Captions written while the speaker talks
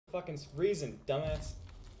fucking reason, dumbass.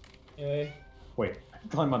 Anyway. Wait, I can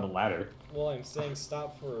climb on the ladder. Well, I'm saying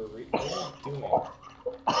stop for a reason. What are you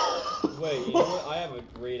doing? Wait, you know what? I have a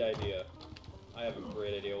great idea.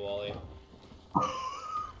 Wally.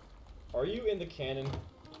 Are you in the cannon?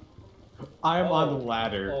 I'm on the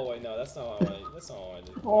ladder. Oh wait, no, that's not what I wanted. That's not what I wanted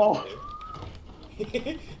to do. Oh.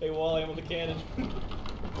 Hey Wally, I'm on the cannon.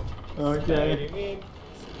 Okay.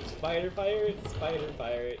 Spider-Man, Spider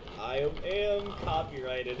Pirate. I am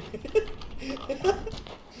copyrighted.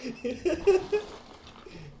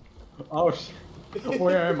 Oh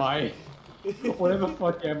where am I? Where the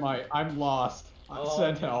fuck am I? I'm lost.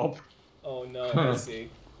 Send help. Oh no, I see.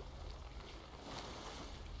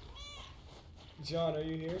 John, are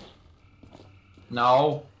you here?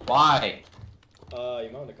 No. Why? You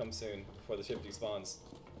might want to come soon before the ship despawns.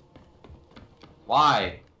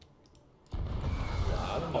 Why?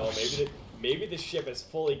 I don't know. Maybe the ship is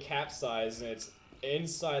fully capsized and it's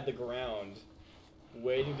inside the ground,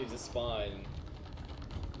 waiting to despawn.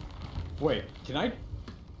 Wait, can I?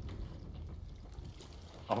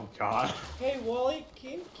 Oh god. Hey Wally,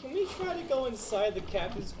 can we try to go inside the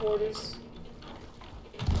captain's quarters?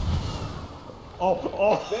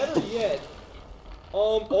 Oh. Better yet,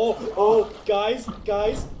 guys.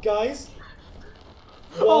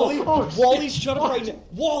 Wally, shut up right now.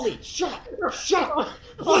 Wally, shut up.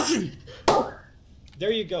 Listen.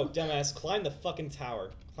 There you go, dumbass. Climb the fucking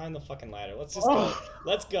tower. Climb the fucking ladder. Let's just go.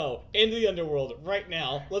 Let's go into the underworld right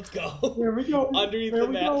now. Let's go. Where we go? Underneath the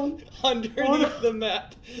map. Underneath the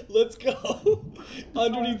map. Let's go.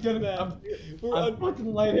 Underneath the map. I'm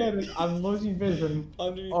fucking lightheaded. I'm losing vision.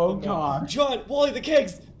 Underneath oh the map. god. John, Wally, the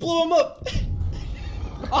kegs. Blow them up.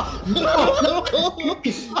 No!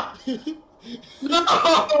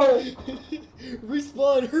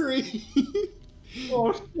 Respawn, hurry.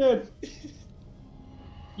 Oh shit.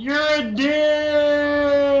 You're a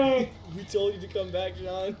dick! We told you to come back,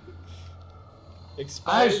 John.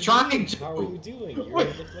 I was trying to. How are you doing? You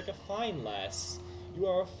look like a fine lass. You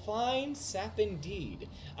are a fine sap indeed.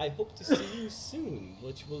 I hope to see you soon,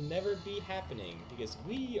 which will never be happening, because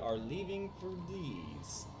we are leaving for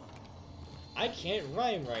these. I can't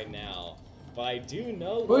rhyme right now, but I do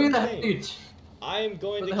know one thing. I am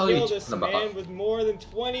going to kill this man with more than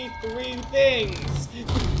 23 things!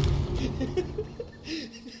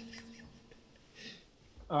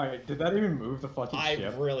 Alright, did that even move the fucking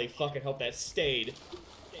ship? I really fucking hope that stayed.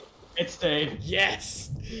 It stayed.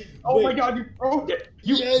 Yes! Oh Wait. my god, you broke it!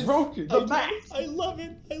 You broke it! The map! I love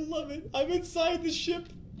it! I'm inside the ship!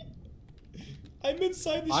 I'm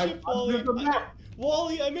inside the ship, Wally! Under the map.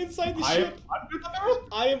 Wally, I'm inside the ship! Under the map?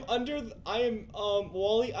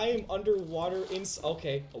 Wally, I am underwater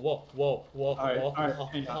okay. Whoa. Alright,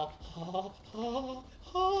 hang on.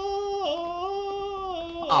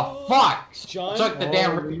 Oh fuck! John, Took the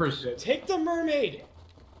damn reapers. Take the mermaid!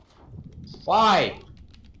 Why?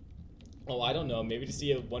 Oh, I don't know. Maybe to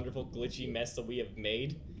see a wonderful glitchy mess that we have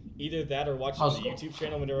made. Either that or watch the YouTube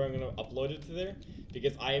channel whenever I'm going to upload it to there.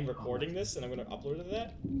 Because I am recording this and I'm going to upload it to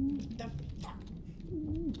that. What the fuck?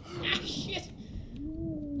 Ah, shit!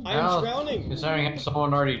 I'm drowning! Considering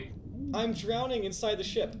someone already... I'm drowning inside the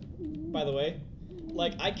ship, by the way.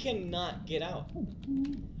 Like, I cannot get out.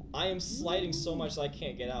 I am sliding so much that I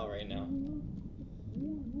can't get out right now.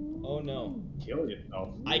 Oh no. Kill yourself.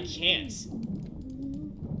 I can't.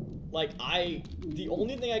 Like, the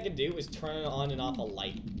only thing I can do is turn on and off a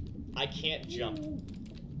light. I can't jump.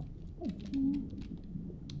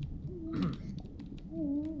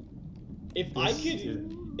 If I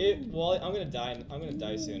could... Well, I'm gonna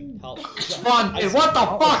die soon. Help. Spawn, what the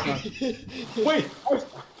fuck? Wait!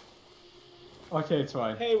 Okay, it's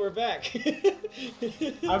fine. Hey, we're back.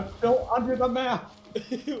 I'm still under the map.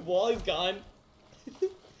 Wally's gone.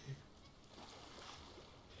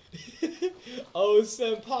 Oh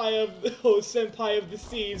senpai of the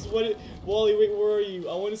seas. Wally, wait, where are you?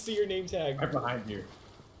 I want to see your name tag. Right behind you.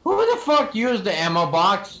 Who the fuck used the ammo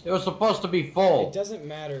box? It was supposed to be full. It doesn't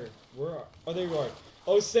matter. Oh, there you are.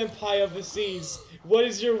 Oh senpai of the seas, what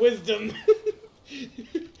is your wisdom?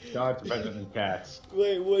 God's better than cats.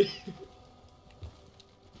 Wait, what?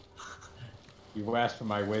 You asked for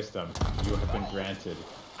my wisdom. You have been granted.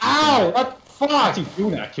 Ow! What the fuck? Actually, do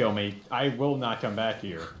not kill me. I will not come back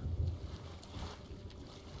here.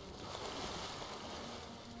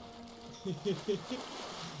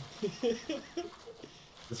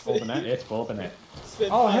 It's full of net. It's full of net.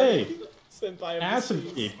 Oh, hey! Senpai of Acid the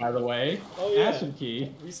seas. key, by the way. Oh, yeah. Acid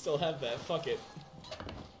key. We still have that. Fuck it.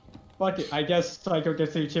 Fuck it. I guess Psycho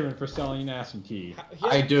gets the achievement for selling an acid key.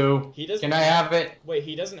 I do. He doesn't. Can I have it? Wait,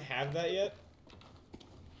 he doesn't have that yet?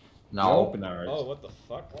 No. Open ours. Oh, what the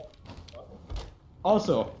fuck?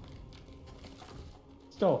 Also,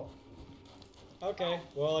 Still. Okay,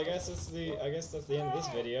 well, I guess that's the end of this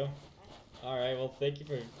video. Alright, well, thank you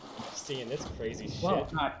for seeing this crazy shit. Well,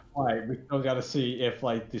 not quite. We still gotta see if,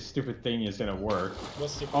 like, this stupid thing is gonna work.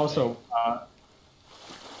 What stupid Also, thing?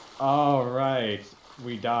 oh, right.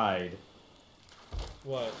 We died.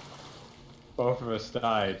 What? Both of us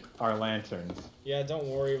died. Our lanterns. Yeah, don't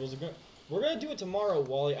worry. We're gonna do it tomorrow,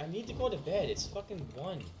 Wally. I need to go to bed. It's fucking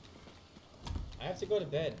 1. I have to go to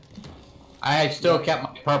bed. I still kept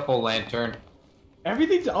my purple lantern.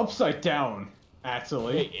 Everything's upside down,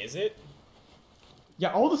 actually. Wait, is it?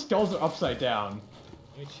 Yeah, all the skulls are upside down.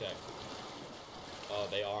 Let me check. Oh,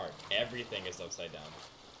 they are. Everything is upside down.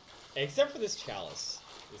 Except for this chalice.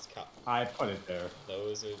 This cup. I put it there.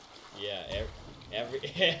 Those are... Yeah,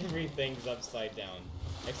 everything's upside down.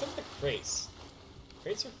 Except the crates.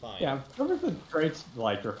 Crates are fine. Yeah, whatever the crates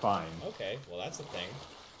like are fine. Okay, well that's a thing.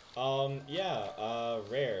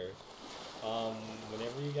 Rare.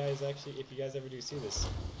 Whenever you guys actually, if you guys ever do see this,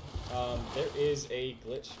 there is a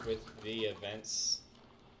glitch with the events.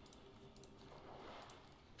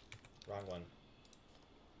 Wrong one.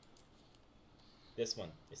 This one.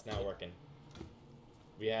 It's not working.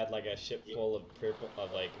 We had like a ship full of purple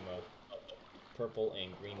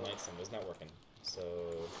and green lights and it was not working. So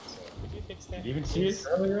could you fix that? You even see it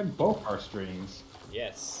earlier in both our streams.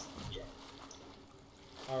 Yes. Yeah.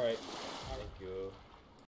 Alright. Thank you.